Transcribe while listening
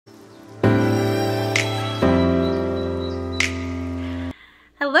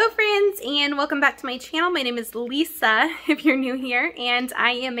Hello friends, and welcome back to my channel. My name is Lisa if you're new here, and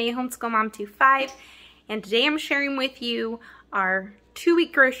I am a homeschool mom to 5, and today I'm sharing with you our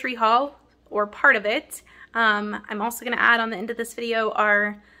 2-week grocery haul, or part of it. I'm also going to add on the end of this video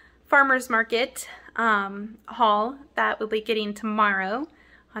our farmer's market haul that we'll be getting tomorrow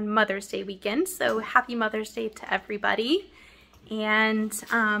on Mother's Day weekend. So happy Mother's Day to everybody. And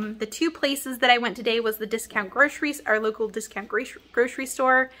the 2 places that I went today was the discount groceries, our local discount grocery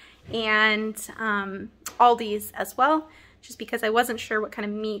store, and Aldi's as well, just because I wasn't sure what kind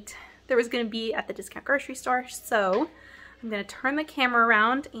of meat there was going to be at the discount grocery store. So I'm going to turn the camera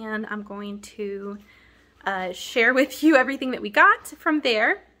around and I'm going to share with you everything that we got from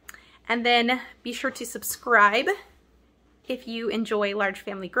there. And then be sure to subscribe if you enjoy large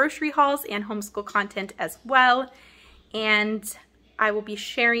family grocery hauls and homeschool content as well. And I will be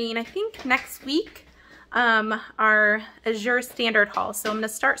sharing, I think next week, our Azure standard haul. So I'm going to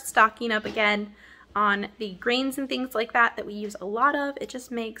start stocking up again on the grains and things like that we use a lot of. It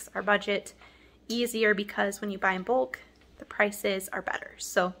just makes our budget easier because when you buy in bulk, the prices are better.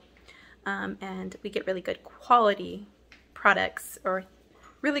 So, and we get really good quality products, or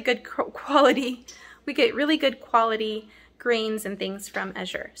really good quality, we get really good quality grains and things from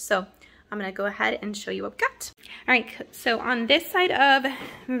Azure. So I'm going to go ahead and show you what we got. All right, so on this side of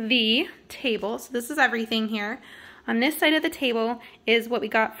the table, so this is everything here. On this side of the table is what we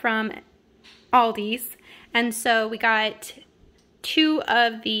got from Aldi's. And so we got 2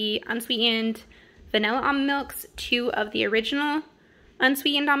 of the unsweetened vanilla almond milks, 2 of the original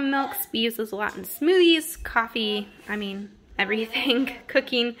unsweetened almond milks. We use those a lot in smoothies, coffee, I mean, everything,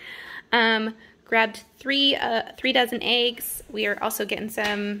 cooking. Grabbed 3 dozen eggs. We are also getting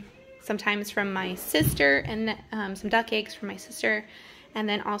sometimes from my sister, and some duck eggs from my sister, and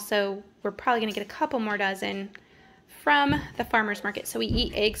then also we're probably gonna get a couple more dozen from the farmer's market. So we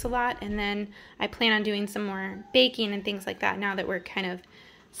eat eggs a lot, and then I plan on doing some more baking and things like that now that we're kind of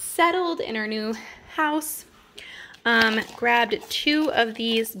settled in our new house. Grabbed 2 of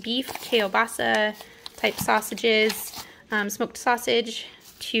these beef kielbasa type sausages, smoked sausage,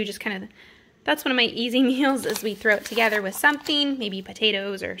 to just kind of, that's one of my easy meals as we throw it together with something, maybe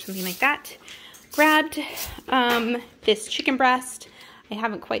potatoes or something like that. Grabbed this chicken breast. I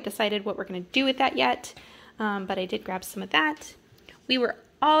haven't quite decided what we're going to do with that yet, but I did grab some of that. We were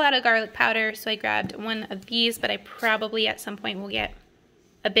all out of garlic powder, so I grabbed 1 of these, but I probably at some point will get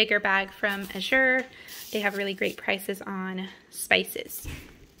a bigger bag from Azure. They have really great prices on spices.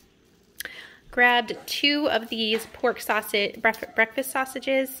 Grabbed 2 of these pork sausage breakfast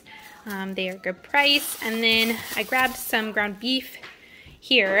sausages. They are good price. And then I grabbed some ground beef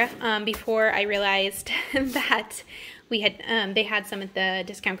here before I realized that we had they had some at the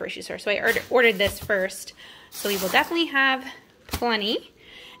discount grocery store. So I ordered this first. So we will definitely have plenty.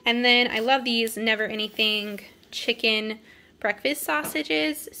 And then I love these Never Anything chicken breakfast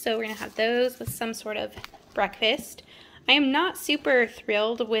sausages. So we're gonna have those with some sort of breakfast. I am not super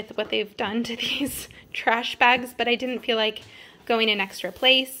thrilled with what they've done to these trash bags, but I didn't feel like going an extra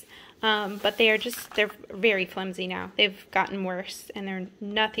place. But they're very flimsy now. They've gotten worse, and they're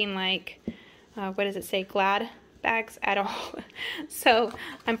nothing like, what does it say, Glad bags at all. So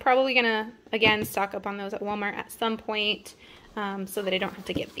I'm probably gonna, again, stock up on those at Walmart at some point, so that I don't have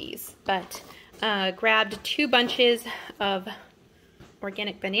to get these. But grabbed 2 bunches of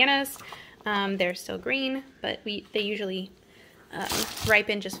organic bananas. They're still green, but they usually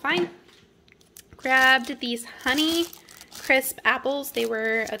ripen just fine. Grabbed these Honey Crisp apples. They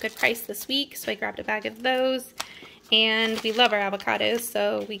were a good price this week, so I grabbed a bag of those. And we love our avocados,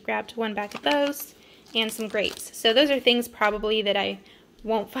 so we grabbed 1 bag of those and some grapes. So those are things probably that I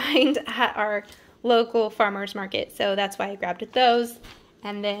won't find at our local farmer's market, so that's why I grabbed those.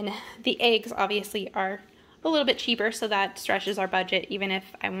 And then the eggs obviously are a little bit cheaper, so that stretches our budget even if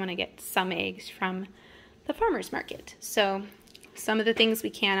I want to get some eggs from the farmer's market. So some of the things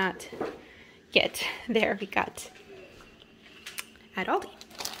we cannot get there, we got at Aldi.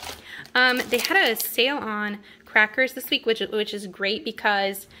 They had a sale on crackers this week, which is great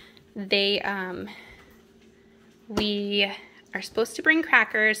because they we are supposed to bring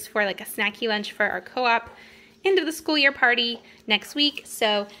crackers for like a snacky lunch for our co-op end of the school year party next week.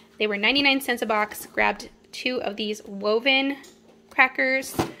 So they were 99 cents a box. Grabbed 2 of these woven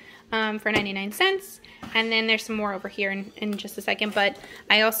crackers for 99 cents. And then there's some more over here in just a second. But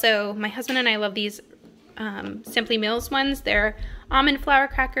I also, my husband and I love these Simply Mills ones. They're almond flour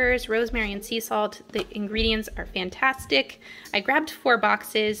crackers, rosemary and sea salt. The ingredients are fantastic. I grabbed 4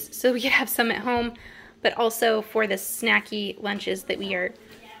 boxes so we could have some at home, but also for the snacky lunches that we are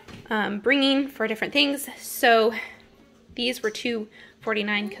bringing for different things. So these were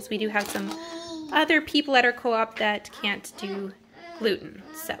 $2.49 because we do have some other people at our co-op that can't do gluten.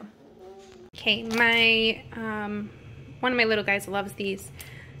 So, okay, my one of my little guys loves these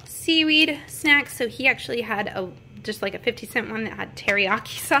seaweed snacks, so he actually had just like a 50-cent one that had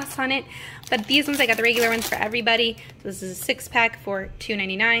teriyaki sauce on it. But these ones, I got the regular ones for everybody. So this is a 6-pack for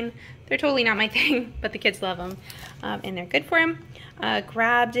 $2.99. They're totally not my thing, but the kids love them, and they're good for them.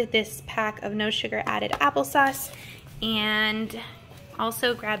 Grabbed this pack of no sugar added applesauce, and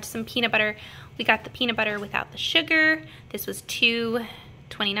also grabbed some peanut butter. We got the peanut butter without the sugar. This was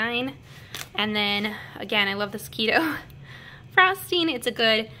 $2.29. And then again, I love this keto frosting. It's a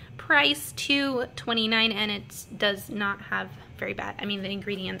good price, $2.29, and it does not have very bad, I mean, the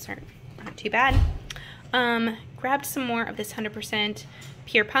ingredients aren't too bad. Grabbed some more of this 100%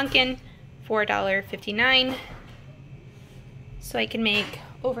 pure pumpkin for $1.59, so I can make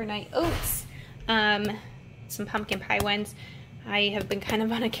overnight oats. Some pumpkin pie ones. I have been kind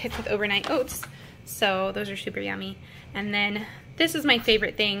of on a kick with overnight oats, so those are super yummy. And then this is my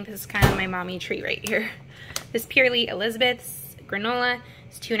favorite thing. This is kind of my mommy treat right here. This Purely Elizabeth's granola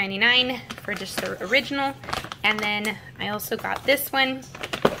is $2.99 for just the original. And then I also got this one,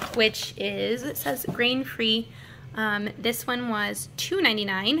 which is, it says grain-free. This one was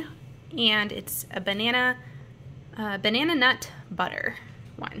 $2.99, and it's a banana nut butter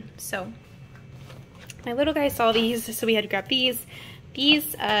one. So my little guy saw these, so we had to grab these.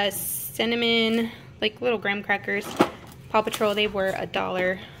 These cinnamon, like little graham crackers, Paw Patrol, they were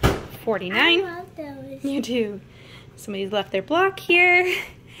 $1.49. I love those. You do. Somebody's left their block here.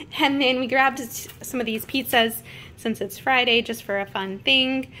 And then we grabbed some of these pizzas since it's Friday, just for a fun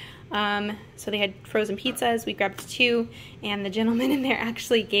thing. So they had frozen pizzas. We grabbed 2, and the gentleman in there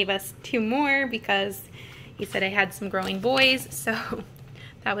actually gave us 2 more because he said I had some growing boys, so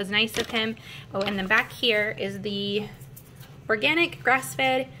that was nice of him. Oh, and then back here is the organic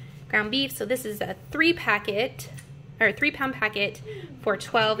grass-fed ground beef. So this is a 3-pound packet for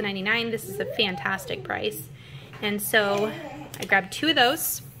 $12.99. This is a fantastic price. And so I grabbed 2 of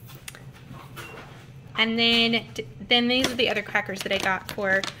those. And then these are the other crackers that I got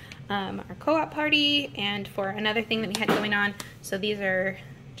for our co-op party and for another thing that we had going on. So these are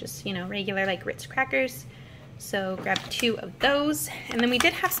just, you know, regular like Ritz crackers. So grabbed 2 of those. And then we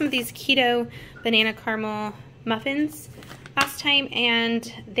did have some of these keto banana caramel muffins last time,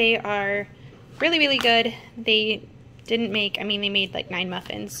 and they are really, really good. They didn't make, I mean, they made like 9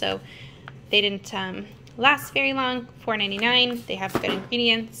 muffins, so they didn't last very long. $4.99. They have good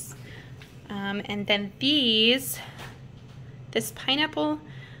ingredients. And then this pineapple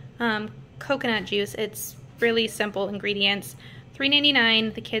coconut juice, it's really simple ingredients.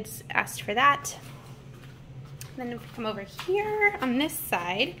 $3.99. The kids asked for that. And then if we come over here on this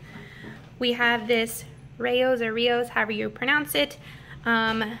side, we have this Rayos or Rios, however you pronounce it.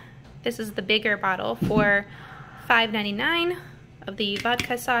 This is the bigger bottle for $5.99 of the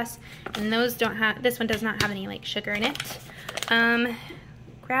vodka sauce, and those don't have, this one does not have any like sugar in it.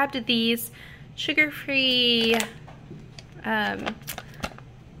 Grabbed these sugar-free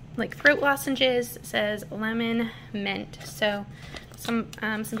like throat lozenges. It says lemon mint. So some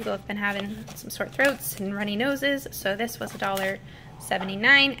people have been having some sore throats and runny noses, so this was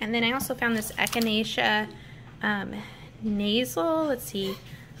 $1.79. And then I also found this echinacea nasal, let's see,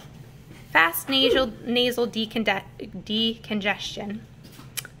 fast nasal decongestion.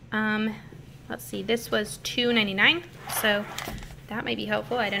 Let's see, this was $2.99, so that might be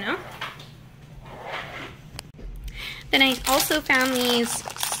helpful, I don't know. Then I also found these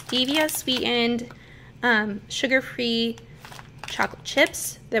stevia sweetened sugar-free chocolate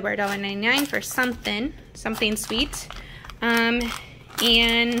chips that were $1.99 for something sweet. And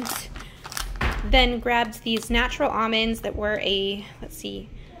then grabbed these natural almonds that were let's see,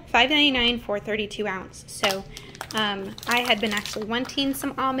 $5.99 for 32 ounce. So I had been actually wanting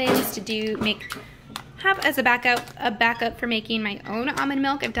some almonds to have as a backup for making my own almond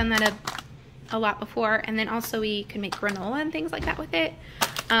milk. I've done that a lot before, and then also we could make granola and things like that with it.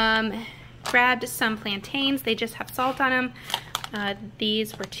 Grabbed some plantains. They just have salt on them.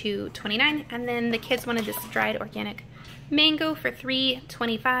 These were $2.29, and then the kids wanted this dried organic mango for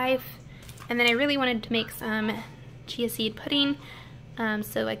 $3.25. And then I really wanted to make some chia seed pudding,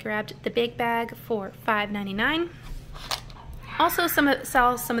 so I grabbed the big bag for $5.99. Also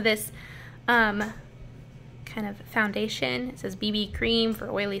saw some of this kind of foundation. It says BB cream for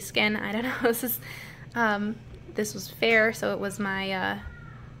oily skin. I don't know. This was fair, so it was my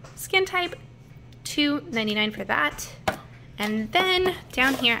skin type. $2.99 for that. And then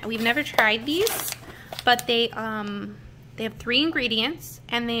down here, we've never tried these, but they have 3 ingredients,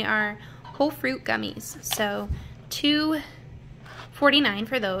 and they are whole fruit gummies. So $2.49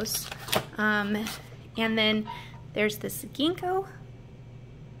 for those. And then there's this ginkgo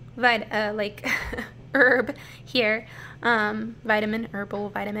herb here, herbal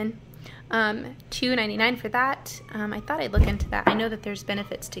vitamin. $2.99 for that. I thought I'd look into that. I know that there's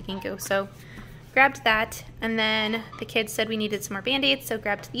benefits to ginkgo, so grabbed that. And then the kids said we needed some more Band-Aids, so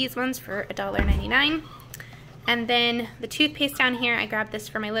grabbed these ones for $1.99. And then the toothpaste down here, I grabbed this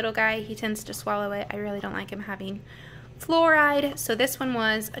for my little guy. He tends to swallow it. I really don't like him having fluoride, so this one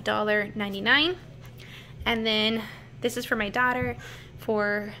was $1.99. And then this is for my daughter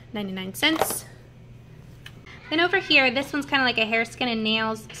for 99 cents. Then over here, this one's kind of like a hair, skin, and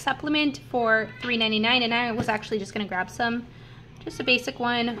nails supplement for $3.99, and I was actually just going to grab some, just a basic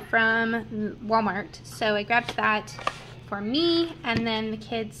one from Walmart. So I grabbed that for me, and then the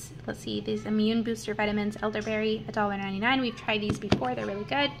kids, let's see, these immune booster vitamins, elderberry, $1.99. We've tried these before, they're really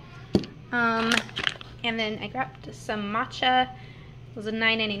good. And then I grabbed some matcha. It was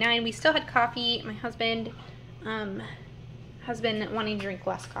 $9.99. We still had coffee. My husband has been wanting to drink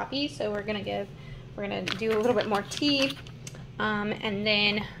less coffee, so we're gonna do a little bit more tea. And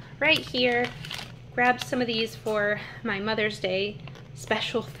then right here, grabbed some of these for my Mother's Day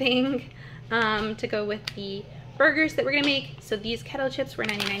special thing to go with the burgers that we're gonna make. So these kettle chips were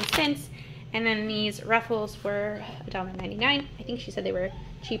 99 cents, and then these Ruffles were $1.99. I think she said they were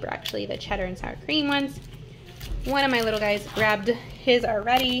cheaper actually, the cheddar and sour cream ones. One of my little guys grabbed his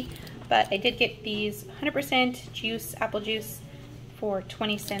already, but I did get these 100% juice, apple juice for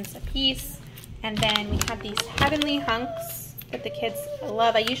 20 cents a piece. And then we have these Heavenly Hunks that the kids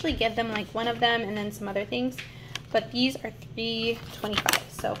love. I usually give them like one of them and then some other things, but these are $3.25.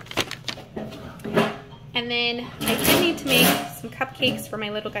 So, and then I did need to make some cupcakes for my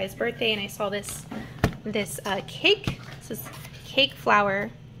little guy's birthday, and I saw this cake. This is cake flour.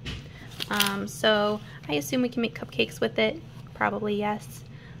 So I assume we can make cupcakes with it. Probably yes.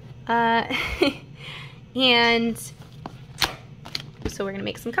 And so we're gonna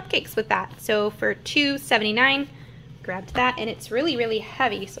make some cupcakes with that. So for $2.79, grabbed that, and it's really, really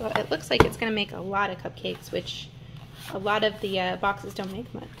heavy. So it looks like it's gonna make a lot of cupcakes, which a lot of the boxes don't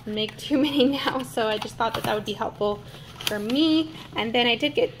make too many now. So I just thought that that would be helpful for me. And then I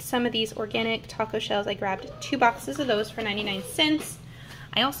did get some of these organic taco shells. I grabbed 2 boxes of those for 99 cents.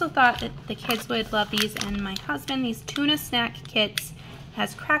 I also thought that the kids would love these, and my husband, these tuna snack kits. It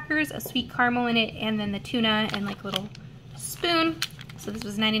has crackers, a sweet caramel in it, and then the tuna and like a little spoon. So this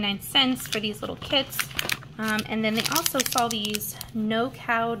was 99 cents for these little kits. And then they also saw these no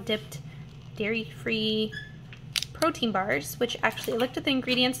cow dipped dairy-free protein bars, which actually I looked at the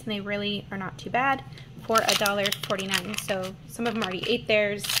ingredients and they really are not too bad, for $1.49. So some of them already ate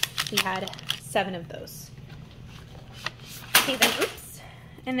theirs. We had 7 of those. Okay, then, oops.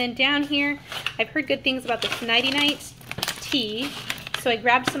 And then down here, I've heard good things about this nighty-night tea. So I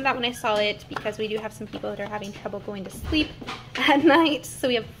grabbed some of that when I saw it, because we do have some people that are having trouble going to sleep at night. So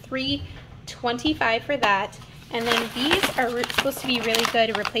we have $3.25 for that. And then these are supposed to be really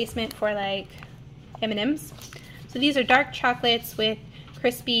good replacement for like M&Ms. So these are dark chocolates with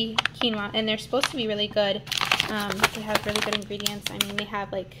crispy quinoa, and they're supposed to be really good. They have really good ingredients. I mean, they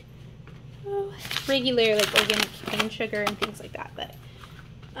have like regular like organic cane sugar and things like that. But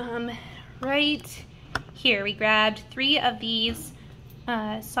right here we grabbed 3 of these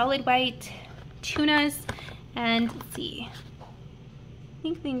solid white tunas, and let's see, I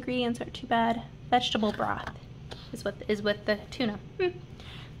think the ingredients aren't too bad. Vegetable broth is with the tuna.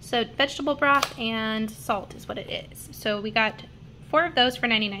 So vegetable broth and salt is what it is. So we got 4 of those for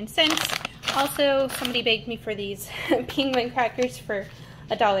 99 cents. Also, somebody begged me for these penguin crackers for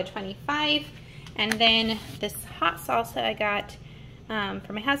 $1.25. And then this hot salsa I got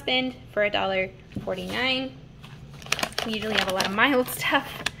for my husband for $1.49. We usually have a lot of mild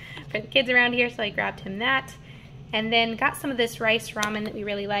stuff for the kids around here, so I grabbed him that. And then got some of this rice ramen that we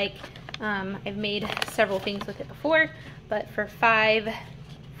really like. I've made several things with it before, but for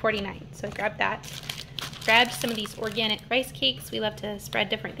 $5.49. So I grabbed that. Grabbed some of these organic rice cakes. We love to spread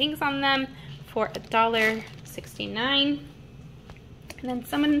different things on them for $1.69. And then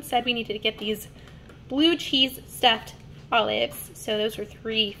someone said we needed to get these blue cheese stuffed olives. So those were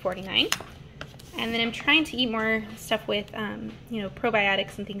 $3.49. And then I'm trying to eat more stuff with, you know,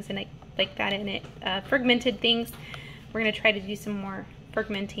 probiotics and things in it, like that in it. Fermented things. We're gonna try to do some more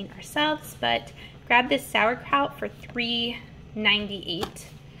fermenting ourselves, but grab this sauerkraut for $3.98.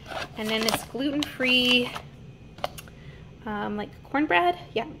 And then this gluten-free, like cornbread,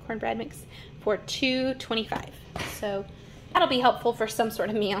 yeah, cornbread mix for $2.25. So that'll be helpful for some sort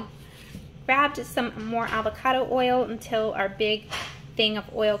of meal. Grabbed some more avocado oil until our big thing of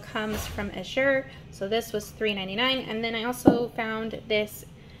oil comes from Azure. So this was $3.99, and then I also found this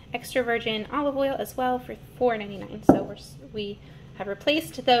extra virgin olive oil as well for $4.99. So we have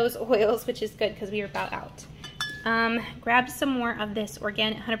replaced those oils, which is good because we were about out. Grabbed some more of this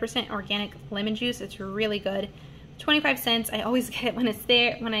organic, 100% organic lemon juice. It's really good. 25 cents. I always get it when it's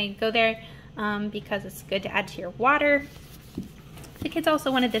there, when I go there, because it's good to add to your water. The kids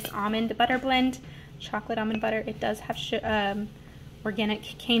also wanted this almond butter blend, chocolate almond butter. It does have organic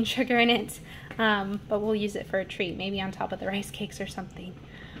cane sugar in it, but we'll use it for a treat, maybe on top of the rice cakes or something,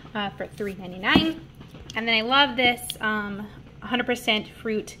 for $3.99. And then I love this 100%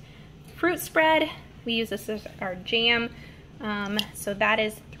 fruit spread. We use this as our jam, so that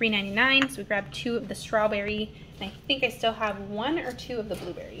is $3.99. So we grabbed 2 of the strawberry, and I think I still have 1 or 2 of the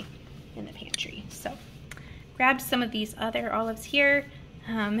blueberry in the pantry. So grabbed some of these other olives here,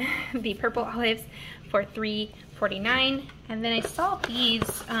 the purple olives for $3.49. And then I saw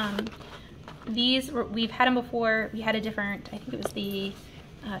these. We've had them before. We had a different, I think it was the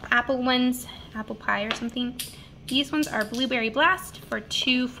apple ones, apple pie or something. These ones are Blueberry Blast for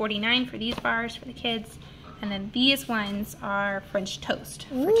 $2.49 for these bars for the kids. And then these ones are French Toast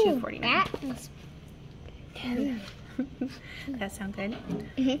for $2.49. That sound good?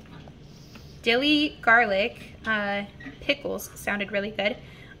 Mm-hmm. Dilly garlic pickles sounded really good.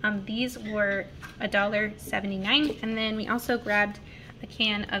 These were $1.79. And then we also grabbed a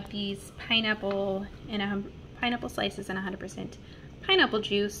can of these pineapple slices and 100% pineapple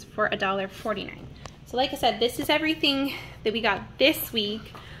juice for $1.49. So like I said, this is everything that we got this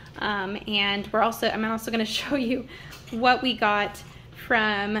week, and I'm also going to show you what we got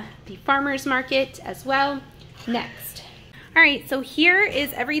from the farmer's market as well next. All right, so here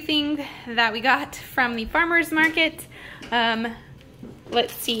is everything that we got from the farmer's market.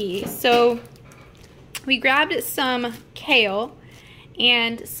 Let's see. So we grabbed some kale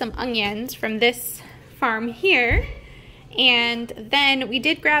and some onions from this farm here, and then we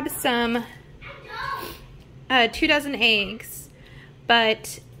did grab some 2 dozen eggs,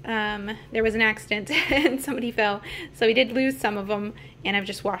 but there was an accident and somebody fell, so we did lose some of them, and I've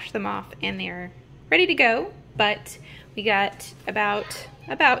just washed them off and they're ready to go. But we got about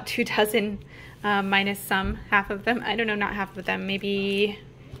 2 dozen minus some, half of them. I don't know, not half of them, maybe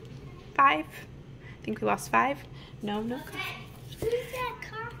 5. I think we lost 5. No.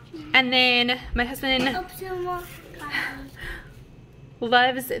 And then my husband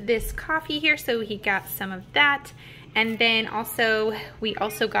loves this coffee here, so he got some of that. And then we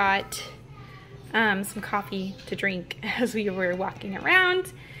also got some coffee to drink as we were walking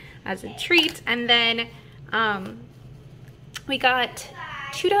around as a treat. And then we got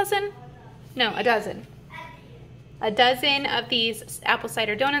a dozen of these apple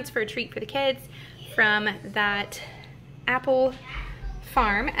cider donuts for a treat for the kids from that apple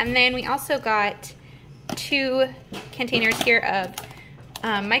farm. And then we also got 2 containers here of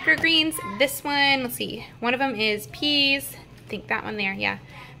microgreens. This one, let's see, one of them is peas. I think that one there, yeah,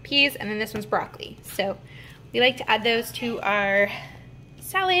 peas, and then this one's broccoli. So we like to add those to our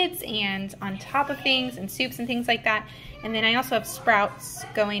salads and on top of things and soups and things like that. And then I also have sprouts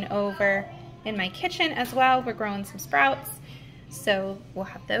going over in my kitchen as well. We're growing some sprouts, so we'll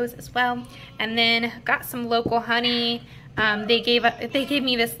have those as well. And then got some local honey. They gave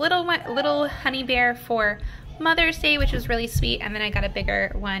me this little honey bear for Mother's Day, which was really sweet. And then I got a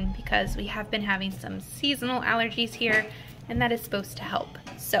bigger one because we have been having some seasonal allergies here, and that is supposed to help.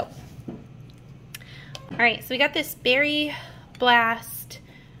 So, all right, so we got this berry blast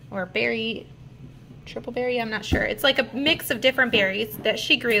or triple berry, I'm not sure. It's like a mix of different berries that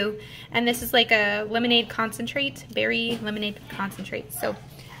she grew, and this is like a lemonade concentrate, berry lemonade concentrate. So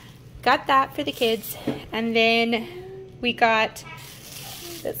got that for the kids. And then we got,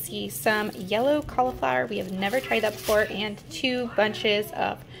 let's see, some yellow cauliflower. We have never tried that before, and 2 bunches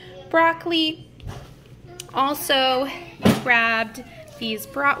of broccoli. Also grabbed these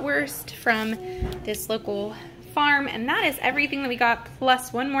bratwurst from this local farm, and that is everything that we got,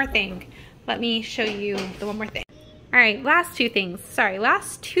 plus one more thing. Let me show you the one more thing. All right, last two things.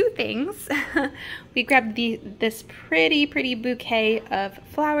 We grabbed this pretty bouquet of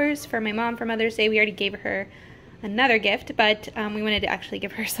flowers for my mom for Mother's Day. We already gave her another gift, but we wanted to actually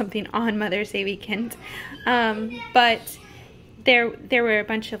give her something on Mother's Day weekend. But there were a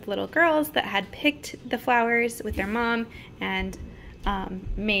bunch of little girls that had picked the flowers with their mom and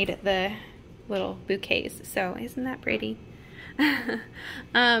made the little bouquets. So isn't that pretty?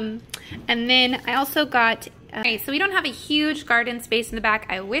 And then I also got, okay, so we don't have a huge garden space in the back.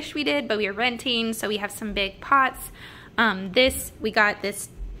 I wish we did, but we are renting, so we have some big pots. We got this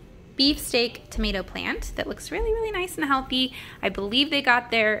beefsteak tomato plant that looks really, really nice and healthy. I believe they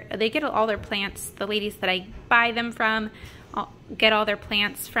get all their plants, the ladies that I buy them from, get all their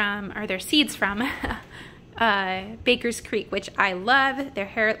plants from, or their seeds from, Baker's Creek, which I love.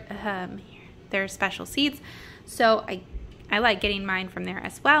 Their special seeds. So I like getting mine from there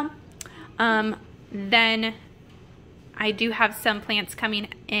as well. Then I do have some plants coming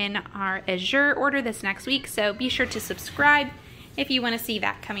in our Azure order this next week, so be sure to subscribe if you want to see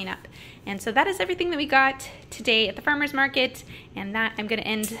that coming up. And so that is everything that we got today at the farmer's market, and that I'm going to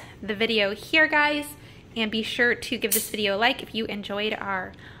end the video here, guys. And be sure to give this video a like if you enjoyed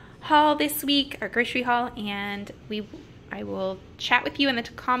our haul this week, our grocery haul, and I will chat with you in the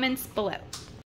comments below.